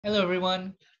Hello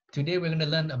everyone. Today we're going to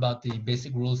learn about the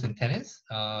basic rules in tennis,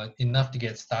 enough to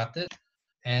get started.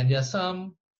 And there are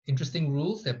some interesting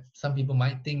rules that some people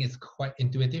might think is quite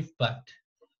intuitive, but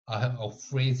I'll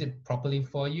phrase it properly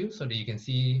for you so that you can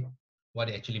see what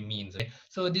it actually means. Okay?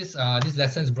 So this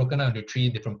lesson is broken down into three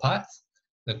different parts: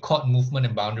 the court movement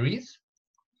and boundaries,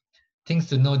 things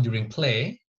to know during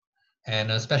play, and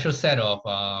a special set of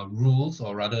rules,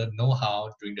 or rather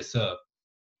know-how during the serve.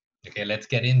 Okay, let's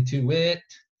get into it.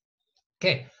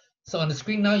 Okay, so on the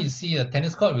screen now you see a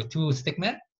tennis court with two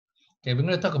stickmen. Okay, we're going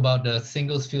to talk about the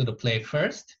singles field of play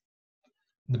first.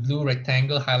 The blue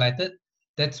rectangle highlighted,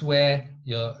 that's where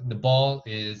the ball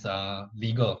is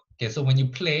legal. Okay, so when you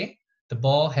play, the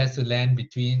ball has to land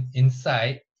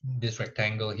inside this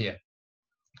rectangle here.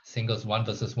 Singles 1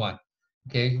 versus 1.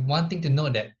 Okay, one thing to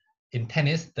note that in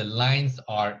tennis, the lines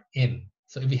are in.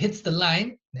 So if it hits the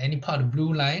line, any part of the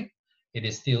blue line, it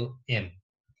is still in.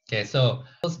 Okay, so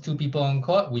those two people on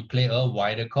court, we play a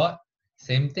wider court.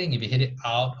 Same thing, if you hit it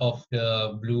out of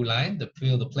the blue line, the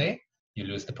field of play, you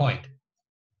lose the point.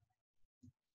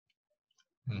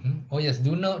 Oh yes,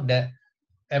 do note that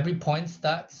every point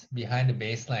starts behind the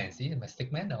baseline. See, my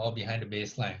stickmen, they're all behind the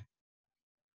baseline.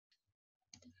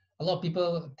 A lot of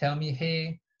people tell me,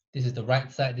 hey, this is the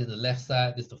right side, this is the left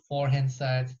side, this is the forehand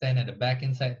side, stand at the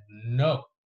backhand side. No.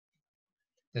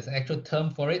 There's an actual term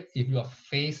for it. If you are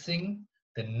facing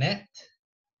the net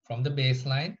from the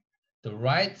baseline, the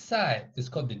right side is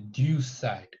called the deuce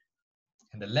side,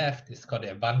 and the left is called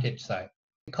the advantage side.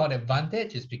 It's called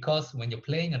advantage is because when you're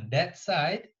playing on that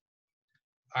side,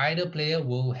 either player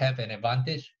will have an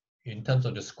advantage in terms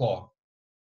of the score.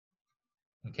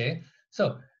 Okay,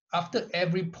 so after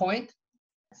every point,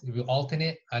 we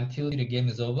alternate until the game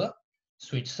is over,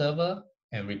 switch server,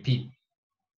 and repeat.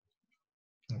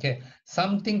 Okay,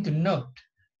 something to note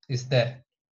is that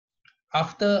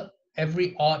after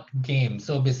every odd game,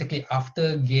 so basically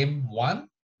after game 1,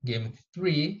 game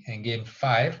 3, and game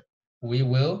 5, we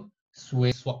will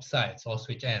swap sides or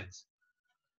switch ends.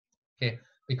 Okay,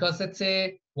 because let's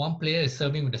say one player is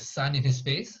serving with the sun in his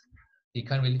face, he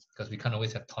can't really, because we can't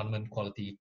always have tournament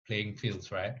quality playing fields,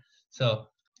 right? So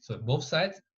both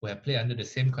sides will have played under the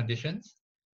same conditions.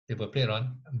 They will play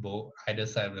on either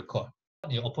side of the court.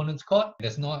 Your opponent's court,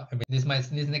 there's no, I mean, this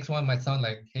next one might sound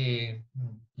like, hey,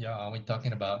 yeah, what are we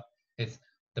talking about? It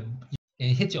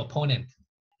hits your opponent.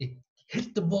 It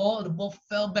hit the ball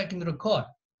fell back into the court.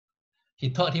 He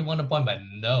thought he won a point, but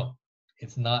no,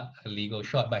 it's not a legal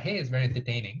shot. But hey, it's very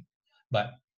entertaining.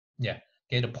 But yeah,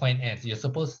 okay, the point ends.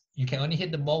 You can only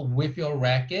hit the ball with your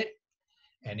racket,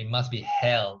 and it must be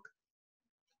held.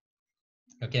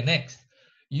 Okay, next,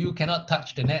 you cannot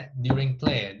touch the net during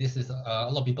play. This is a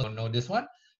lot of people don't know this one.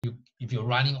 If you're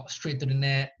running straight to the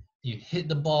net, you hit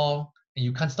the ball, and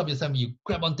you can't stop yourself, you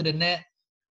grab onto the net,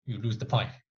 you lose the point.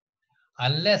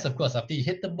 Unless, of course, after you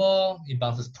hit the ball, it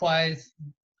bounces twice,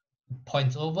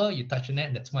 points over, you touch the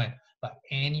net, that's fine. But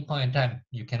any point in time,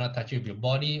 you cannot touch it with your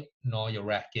body nor your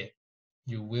racket.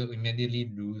 You will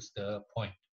immediately lose the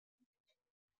point.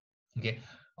 Okay,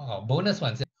 bonus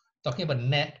one, talking about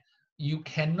net, you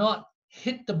cannot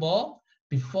hit the ball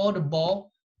before the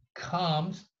ball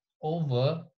comes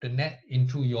over the net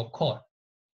into your court.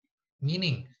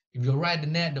 Meaning, if you ride the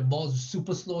net, the ball is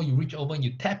super slow, you reach over and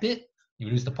you tap it, you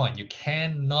lose the point. You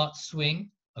cannot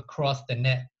swing across the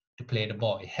net to play the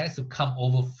ball. It has to come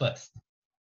over first.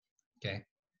 Okay.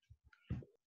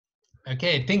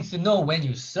 Okay, things to know when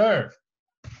you serve.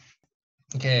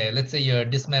 Okay, let's say you're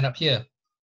this man up here.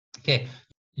 Okay,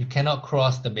 you cannot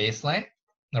cross the baseline.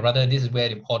 Now, rather, this is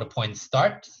where all the points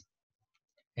start.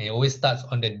 And it always starts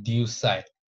on the deuce side.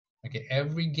 Okay,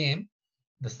 every game,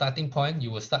 the starting point, you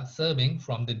will start serving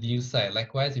from the deuce side.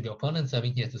 Likewise, if your opponent's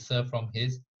serving, he has to serve from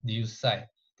his deuce side.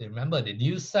 So remember, the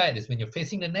deuce side is when you're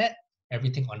facing the net,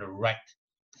 everything on the right.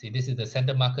 See, this is the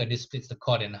center marker. This splits the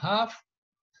court in half.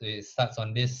 So it starts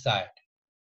on this side.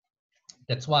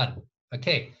 That's one.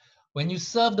 Okay, when you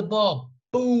serve the ball,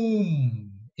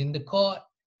 boom, in the court,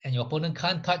 and your opponent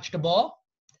can't touch the ball,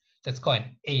 that's called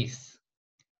an ace.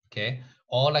 Okay,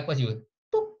 or likewise, you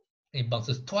boop, it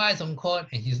bounces twice on court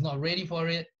and he's not ready for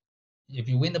it. If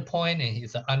you win the point and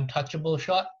it's an untouchable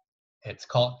shot, it's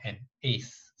called an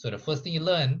ace. So the first thing you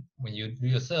learn when you do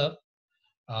your serve,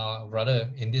 rather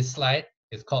in this slide,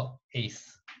 is called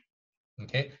ace.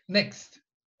 Okay, next,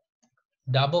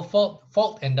 double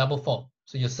fault and double fault.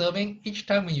 So you're serving, each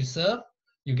time when you serve,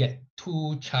 you get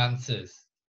 2 chances.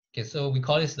 Okay, so we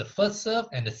call this the first serve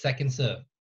and the second serve.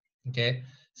 Okay,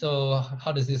 so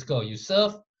how does this go? You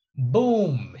serve,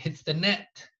 boom, hits the net,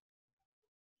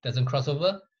 doesn't cross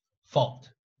over,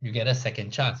 fault. you get a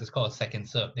second chance. It's called a second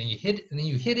serve. Then you hit it, and then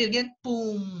you hit it again,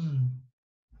 boom.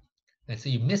 And so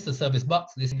you miss the service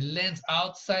box. This lands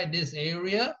outside this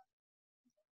area.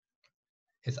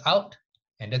 It's out,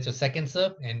 and that's your second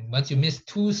serve. And once you miss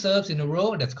 2 serves in a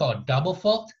row, that's called a double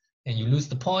fault, and you lose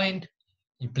the point.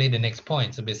 You play the next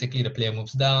point. So basically, the player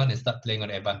moves down and start playing on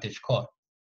the advantage court.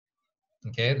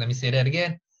 Okay, let me say that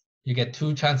again. You get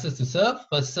 2 chances to serve.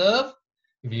 First serve,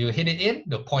 if you hit it in,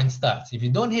 the point starts. If you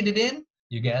don't hit it in,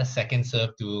 you get a second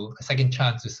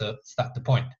chance to start the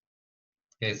point.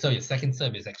 Okay, so your second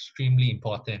serve is extremely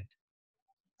important.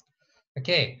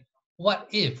 Okay, what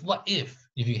if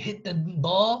you hit the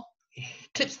ball, it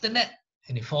clips the net,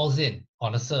 and it falls in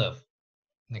on a serve?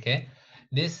 Okay,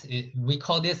 we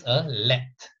call this a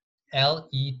let,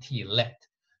 L-E-T, let.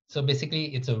 So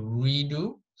basically, it's a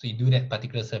redo. So you do that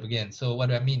particular serve again. So what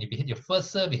do I mean? If you hit your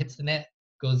first serve, it hits the net,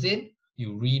 goes in,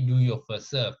 you redo your first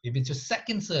serve. If it's your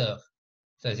second serve,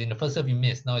 so as in the first serve you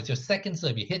missed, now it's your second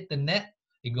serve, you hit the net,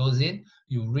 it goes in,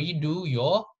 you redo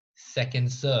your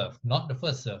second serve, not the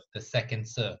first serve, the second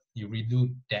serve. You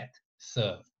redo that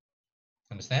serve.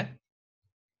 Understand?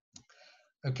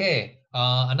 Okay,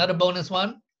 another bonus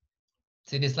one.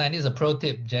 See this line, this is a pro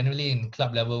tip. Generally in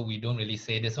club level, we don't really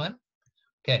say this one.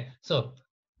 Okay, so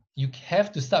you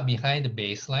have to start behind the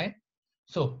baseline.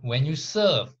 So when you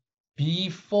serve,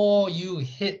 before you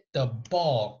hit the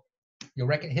ball, your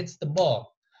racket hits the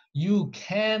ball, you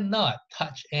cannot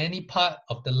touch any part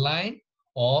of the line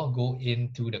or go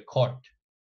into the court.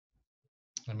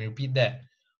 Let me repeat that.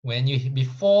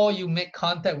 Before you make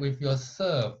contact with your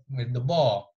serve, with the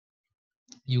ball,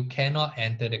 you cannot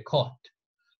enter the court.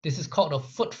 This is called a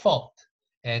foot fault.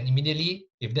 And immediately,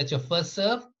 if that's your first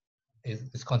serve,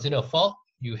 it's considered a fault.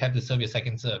 You have to serve your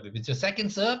second serve. If it's your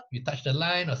second serve, you touch the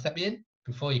line or step in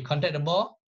before you contact the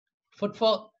ball, foot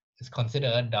fault is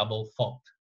considered a double fault.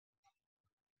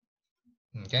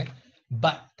 Okay,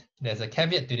 but there's a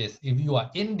caveat to this. If you are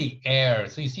in the air,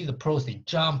 so you see the pros, they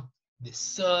jump, they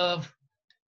serve.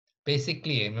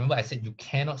 Basically, remember I said you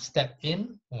cannot step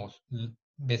in or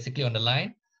basically on the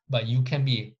line, but you can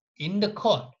be in the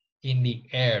court, in the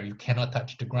air. You cannot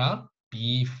touch the ground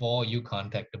before you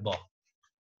contact the ball.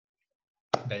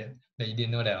 Bet you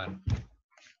didn't know that one.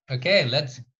 Okay,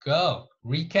 let's go.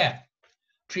 Recap.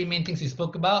 3 main things we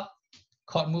spoke about: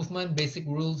 court movement, basic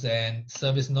rules, and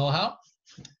service know-how.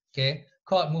 Okay,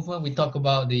 court movement, we talk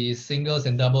about the singles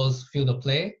and doubles field of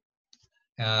play.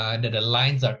 That the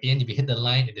lines are in. If you hit the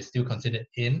line, it is still considered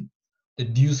in. The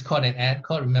deuce court and ad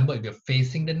court, remember, if you're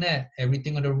facing the net,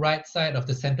 everything on the right side of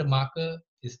the center marker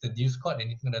is the deuce court,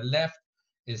 anything on the left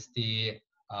is the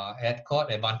ad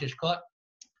court, advantage court.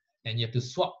 And you have to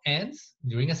swap ends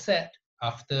during a set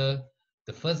after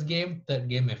the first game, third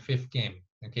game, and fifth game.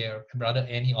 Okay, or rather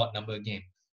any odd number game.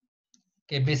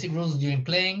 Okay, basic rules during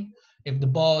playing. If the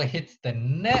ball hits the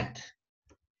net,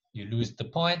 you lose the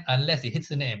point unless it hits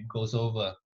the net and goes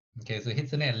over. Okay, so it hits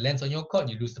the net and lands on your court,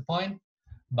 you lose the point.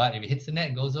 But if it hits the net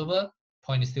and goes over,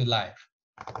 point is still live.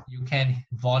 You can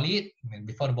volley it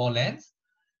before the ball lands,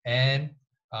 and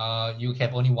you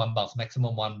have only 1 bounce,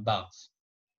 maximum 1 bounce.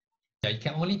 Yeah, you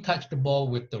can only touch the ball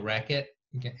with the racket.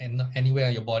 You can anywhere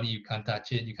on your body, you can't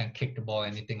touch it. You can't kick the ball,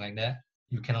 anything like that.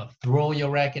 You cannot throw your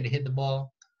racket to hit the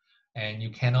ball, and you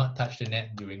cannot touch the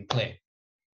net during play.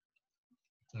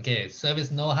 Okay,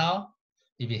 service know-how.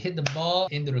 If you hit the ball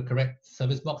into the correct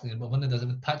service box and the opponent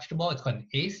doesn't touch the ball, it's called an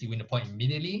ace. You win the point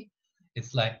immediately.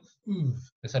 It's like,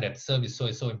 that's why that serve is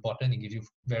so important. It gives you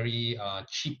very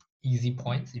cheap, easy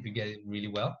points if you get it really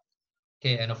well.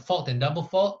 Okay, and a fault and double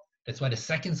fault. That's why the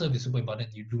second serve is super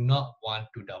important. You do not want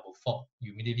to double fault.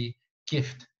 You immediately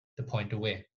gift the point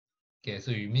away. Okay, so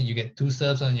you get 2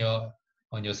 serves on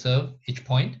your serve, each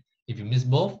point. If you miss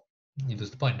both, you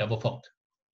lose the point, double fault.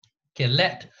 Okay,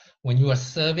 let, when you are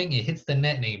serving, it hits the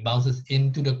net and it bounces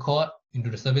into the court, into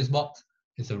the service box.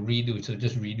 It's a redo, so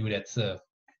just redo that serve.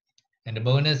 And the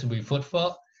bonus will be foot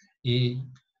fault. You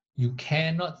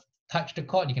cannot touch the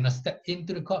court, you cannot step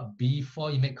into the court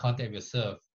before you make contact with your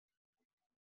serve.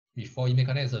 Before you make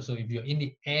contact with your serve. So if you're in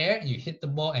the air, you hit the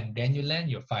ball and then you land,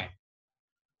 you're fine.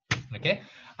 Okay,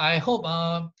 I hope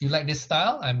you like this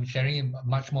style. I'm sharing it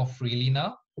much more freely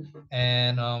now.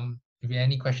 And if you have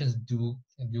any questions, do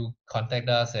contact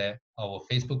us at our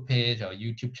Facebook page, our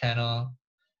YouTube channel,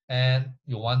 and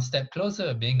you're one step closer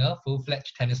to being a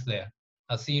full-fledged tennis player.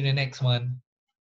 I'll see you in the next one.